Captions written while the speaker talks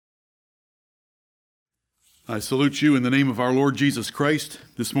I salute you in the name of our Lord Jesus Christ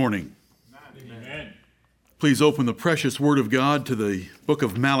this morning. Amen. Please open the precious Word of God to the book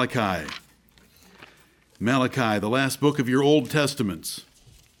of Malachi. Malachi, the last book of your Old Testaments.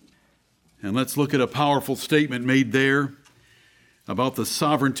 And let's look at a powerful statement made there about the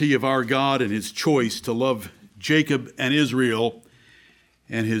sovereignty of our God and his choice to love Jacob and Israel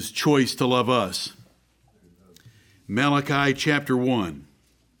and his choice to love us. Malachi chapter 1,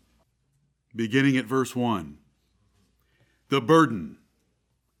 beginning at verse 1. The burden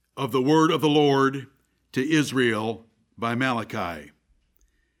of the word of the Lord to Israel by Malachi.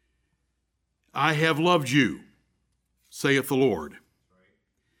 I have loved you, saith the Lord.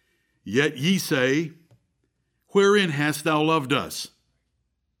 Yet ye say, wherein hast thou loved us?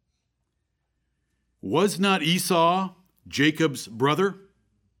 Was not Esau Jacob's brother,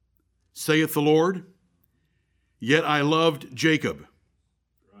 saith the Lord? Yet I loved Jacob,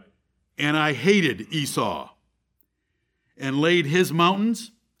 and I hated Esau, and laid his mountains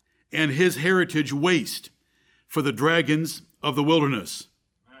and his heritage waste for the dragons of the wilderness.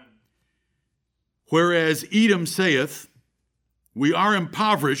 Amen. Whereas Edom saith, we are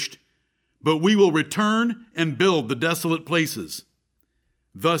impoverished, but we will return and build the desolate places.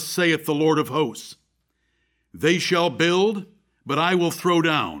 Thus saith the Lord of hosts, they shall build, but I will throw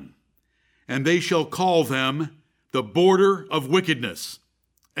down, and they shall call them the border of wickedness,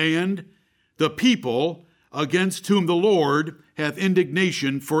 and the people against whom the Lord hath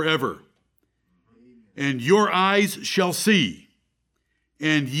indignation forever. And your eyes shall see,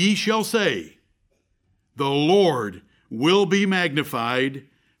 and ye shall say, the Lord will be magnified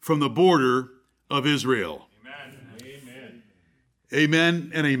from the border of Israel. Amen. Amen.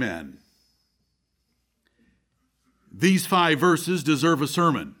 Amen and amen. These 5 verses deserve a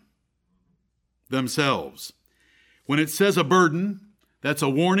sermon themselves. When it says a burden, that's a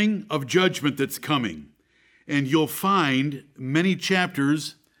warning of judgment that's coming. And you'll find many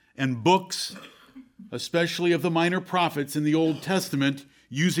chapters and books, especially of the minor prophets in the Old Testament,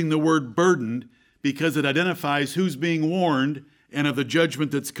 using the word burdened because it identifies who's being warned and of the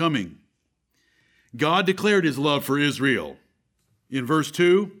judgment that's coming. God declared his love for Israel. In verse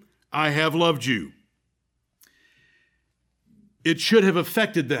 2, I have loved you. It should have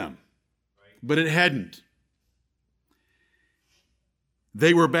affected them, but it hadn't.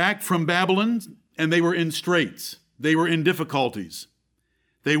 They were back from Babylon, and they were in straits. They were in difficulties.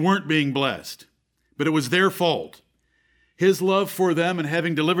 They weren't being blessed, but it was their fault. His love for them and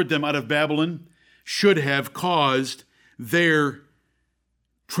having delivered them out of Babylon should have caused their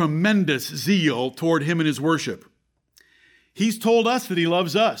tremendous zeal toward him and his worship. He's told us that he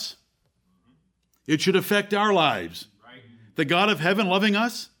loves us. It should affect our lives. The God of heaven loving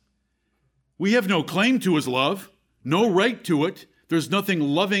us, we have no claim to his love, no right to it. There's nothing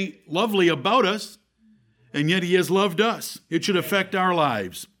lovely about us, and yet he has loved us. It should affect our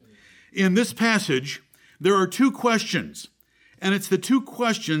lives. In this passage, there are 2 questions, and it's the 2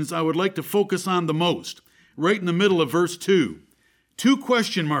 questions I would like to focus on the most, right in the middle of verse 2. 2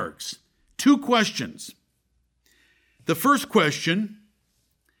 question marks, 2 questions. The first question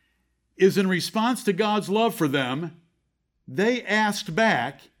is in response to God's love for them. They asked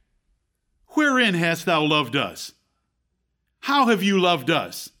back, wherein hast thou loved us? How have you loved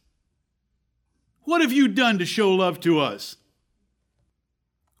us? What have you done to show love to us?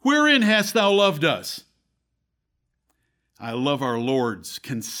 Wherein hast thou loved us? I love our Lord's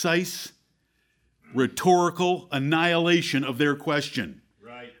concise, rhetorical annihilation of their question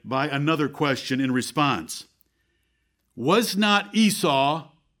by another question in response. Was not Esau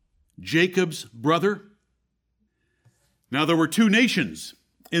Jacob's brother? Now there were 2 nations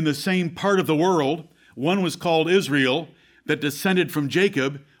in the same part of the world. One was called Israel, that descended from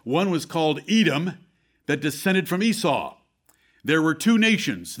Jacob. One was called Edom, that descended from Esau. There were 2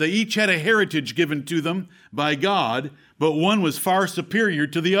 nations. They each had a heritage given to them by God, but one was far superior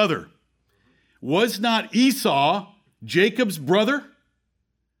to the other. Was not Esau Jacob's brother?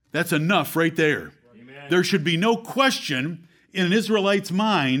 That's enough right there. Amen. There should be no question in an Israelite's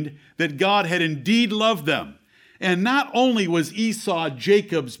mind that God had indeed loved them. And not only was Esau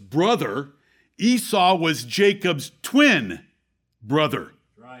Jacob's brother, Esau was Jacob's twin brother.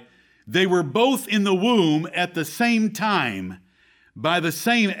 Right. They were both in the womb at the same time by the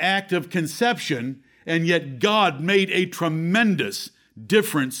same act of conception, and yet God made a tremendous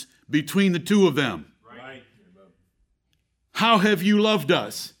difference between the 2 of them. Right. How have you loved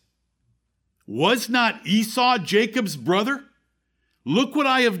us? Was not Esau Jacob's brother? Look what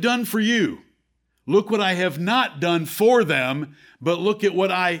I have done for you. Look what I have not done for them, but look at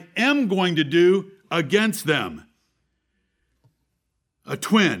what I am going to do against them. A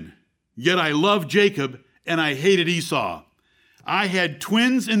twin, yet I love Jacob and I hated Esau. I had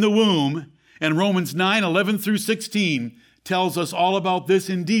twins in the womb, and Romans 9:11 through 16 tells us all about this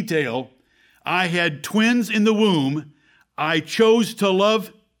in detail. I had twins in the womb. I chose to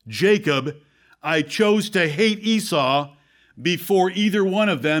love Jacob. I chose to hate Esau before either one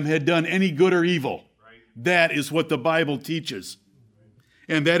of them had done any good or evil. Right. That is what the Bible teaches.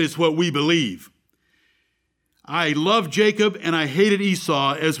 And that is what we believe. I loved Jacob and I hated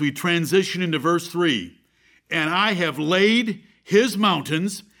Esau as we transition into verse 3. And I have laid his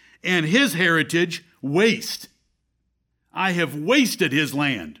mountains and his heritage waste. I have wasted his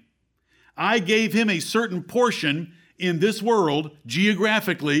land. I gave him a certain portion in this world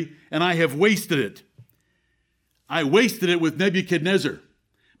geographically, and I have wasted it. I wasted it with Nebuchadnezzar.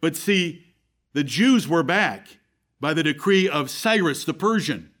 But see, the Jews were back by the decree of Cyrus the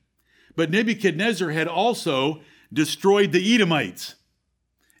Persian. But Nebuchadnezzar had also destroyed the Edomites.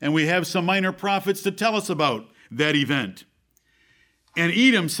 And we have some minor prophets to tell us about that event. And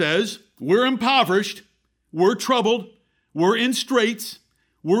Edom says, we're impoverished, we're troubled, we're in straits,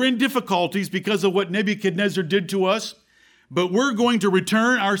 we're in difficulties because of what Nebuchadnezzar did to us, but we're going to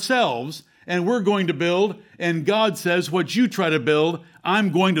return ourselves and we're going to build. And God says, what you try to build,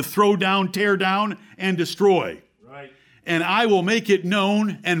 I'm going to throw down, tear down, and destroy. Right. And I will make it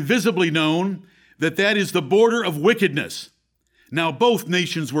known and visibly known that that is the border of wickedness. Now, both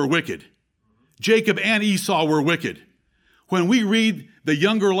nations were wicked. Jacob and Esau were wicked. When we read the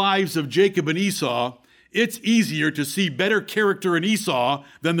younger lives of Jacob and Esau, it's easier to see better character in Esau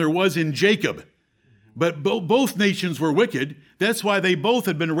than there was in Jacob. But both nations were wicked. That's why they both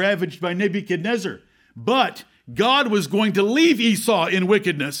had been ravaged by Nebuchadnezzar. But God was going to leave Esau in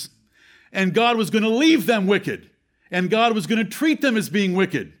wickedness, and God was going to leave them wicked, and God was going to treat them as being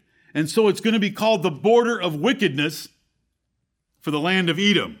wicked. And so it's going to be called the border of wickedness for the land of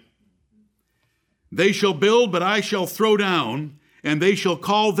Edom. They shall build, but I shall throw down, and they shall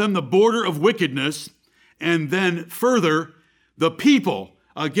call them the border of wickedness. And then further, the people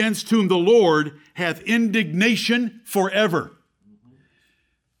against whom the Lord hath indignation forever.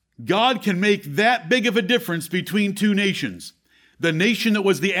 God can make that big of a difference between two nations. The nation that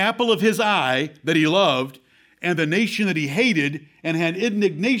was the apple of his eye that he loved, and the nation that he hated and had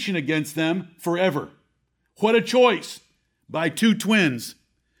indignation against them forever. What a choice by two twins.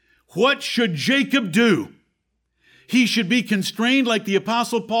 What should Jacob do? He should be constrained like the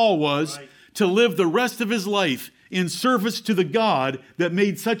Apostle Paul was to live the rest of his life in service to the God that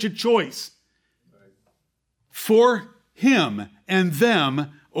made such a choice for him and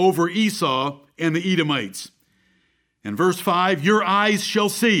them over Esau and the Edomites. And verse 5, your eyes shall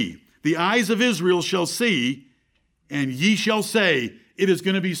see, the eyes of Israel shall see, and ye shall say, it is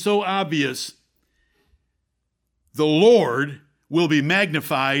going to be so obvious, the Lord will be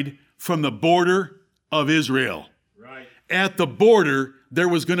magnified from the border of Israel. Right. At the border, there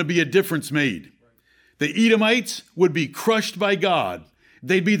was going to be a difference made. The Edomites would be crushed by God.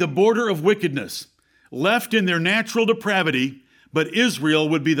 They'd be the border of wickedness, left in their natural depravity, but Israel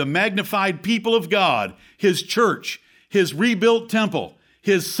would be the magnified people of God, his church, his rebuilt temple,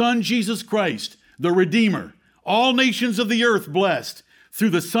 his son Jesus Christ, the Redeemer, all nations of the earth blessed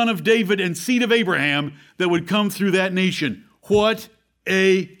through the son of David and seed of Abraham that would come through that nation. What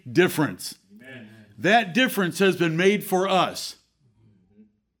a difference. Amen. That difference has been made for us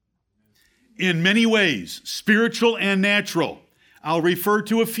in many ways, spiritual and natural. I'll refer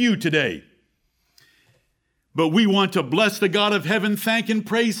to a few today. But we want to bless the God of heaven, thank and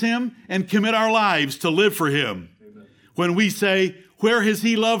praise him, and commit our lives to live for him. Amen. When we say, where has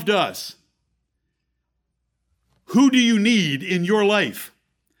he loved us? Who do you need in your life?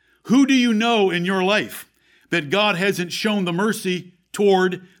 Who do you know in your life that God hasn't shown the mercy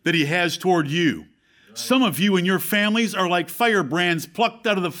toward that he has toward you? Right. Some of you and your families are like firebrands plucked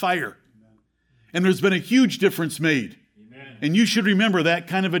out of the fire. Amen. And there's been a huge difference made. Amen. And you should remember that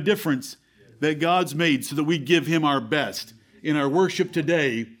kind of a difference that God's made so that we give him our best in our worship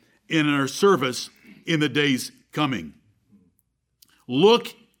today, in our service in the days coming.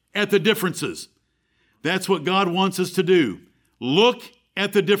 Look at the differences. That's what God wants us to do. Look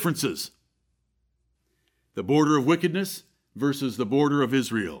at the differences. The border of wickedness versus the border of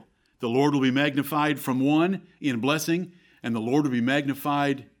Israel. The Lord will be magnified from one in blessing, and the Lord will be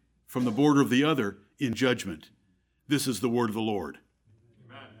magnified from the border of the other in judgment. This is the word of the Lord.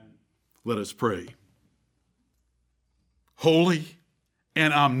 Amen. Let us pray. Holy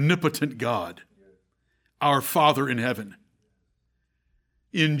and omnipotent God, our Father in heaven,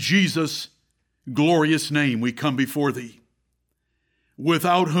 in Jesus' glorious name we come before thee,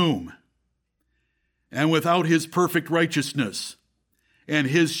 without whom and without his perfect righteousness and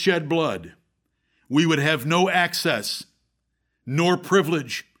his shed blood, we would have no access, nor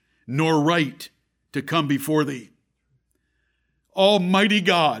privilege, nor right to come before thee. Almighty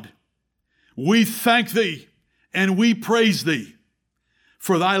God, we thank thee and we praise thee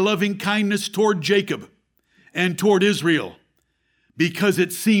for thy loving kindness toward Jacob and toward Israel, because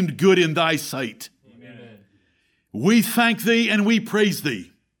it seemed good in thy sight. Amen. We thank thee and we praise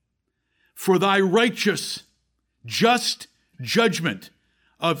thee for thy righteous, just judgment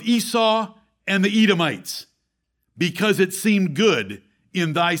of Esau and the Edomites, because it seemed good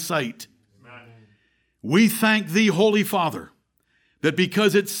in thy sight. Amen. We thank thee, Holy Father, that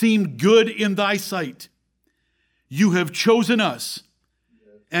because it seemed good in thy sight, you have chosen us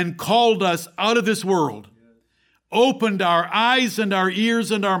and called us out of this world, opened our eyes and our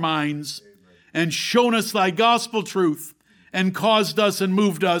ears and our minds, and shown us thy gospel truth, and caused us and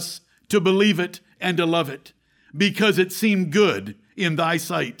moved us to believe it and to love it, because it seemed good in thy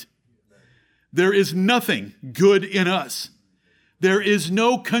sight. There is nothing good in us. There is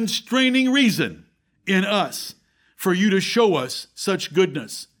no constraining reason in us for you to show us such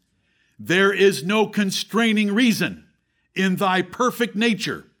goodness. There is no constraining reason in thy perfect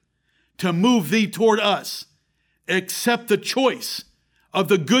nature to move thee toward us, except the choice of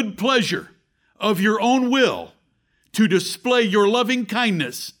the good pleasure of your own will to display your loving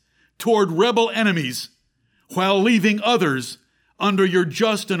kindness toward rebel enemies while leaving others under your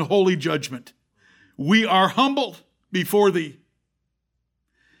just and holy judgment. We are humbled before thee.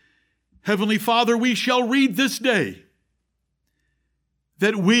 Heavenly Father, we shall read this day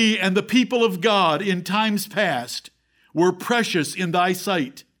that we and the people of God in times past were precious in thy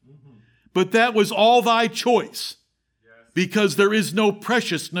sight. But that was all thy choice, because there is no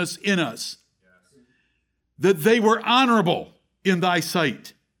preciousness in us. That they were honorable in thy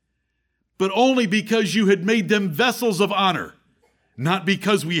sight, but only because you had made them vessels of honor, not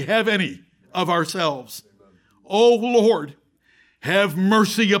because we have any of ourselves. O Lord, have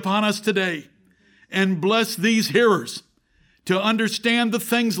mercy upon us today and bless these hearers to understand the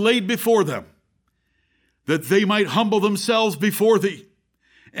things laid before them, that they might humble themselves before thee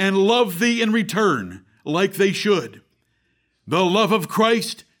and love thee in return like they should. The love of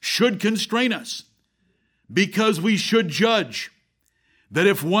Christ should constrain us, because we should judge that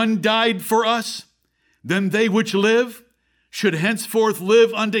if one died for us, then they which live should henceforth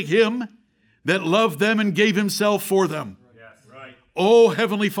live unto him that loved them and gave himself for them. Yes, right. O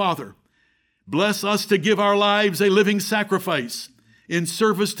Heavenly Father, bless us to give our lives a living sacrifice in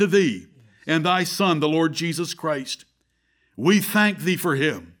service to thee and thy Son, the Lord Jesus Christ. We thank thee for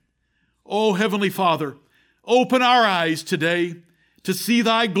him. O Heavenly Father, open our eyes today to see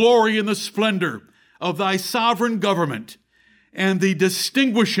thy glory in the splendor of thy sovereign government and the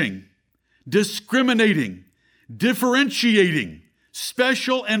distinguishing, discriminating, differentiating,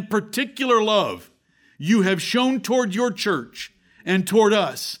 special and particular love you have shown toward your church and toward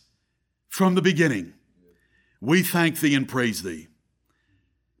us from the beginning. We thank thee and praise thee.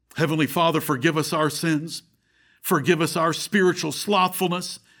 Heavenly Father, forgive us our sins. Forgive us our spiritual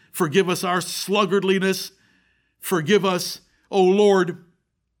slothfulness. Forgive us our sluggardliness. Forgive us, O Lord,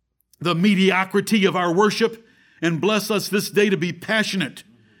 the mediocrity of our worship, and bless us this day to be passionate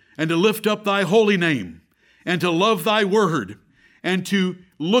and to lift up thy holy name and to love thy word and to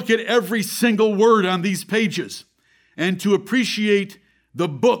look at every single word on these pages and to appreciate the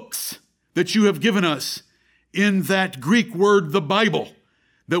books that you have given us in that Greek word, the Bible,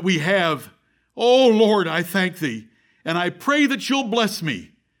 that we have. Oh Lord, I thank thee, and I pray that you'll bless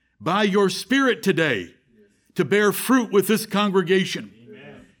me by your Spirit today to bear fruit with this congregation.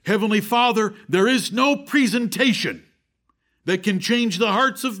 Amen. Heavenly Father, there is no presentation that can change the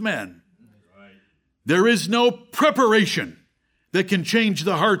hearts of men. Right. There is no preparation that can change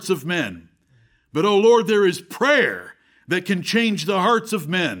the hearts of men. But, oh Lord, there is prayer that can change the hearts of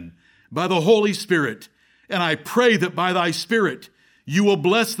men by the Holy Spirit. And I pray that by thy Spirit, you will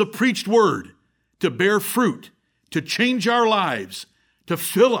bless the preached word to bear fruit, to change our lives, to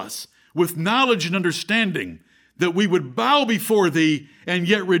fill us with knowledge and understanding, that we would bow before thee and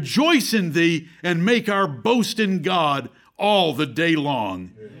yet rejoice in thee and make our boast in God all the day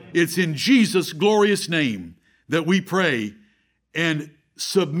long. Amen. It's in Jesus' glorious name that we pray and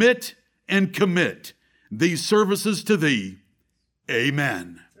submit and commit these services to thee.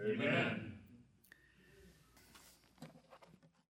 Amen. Amen.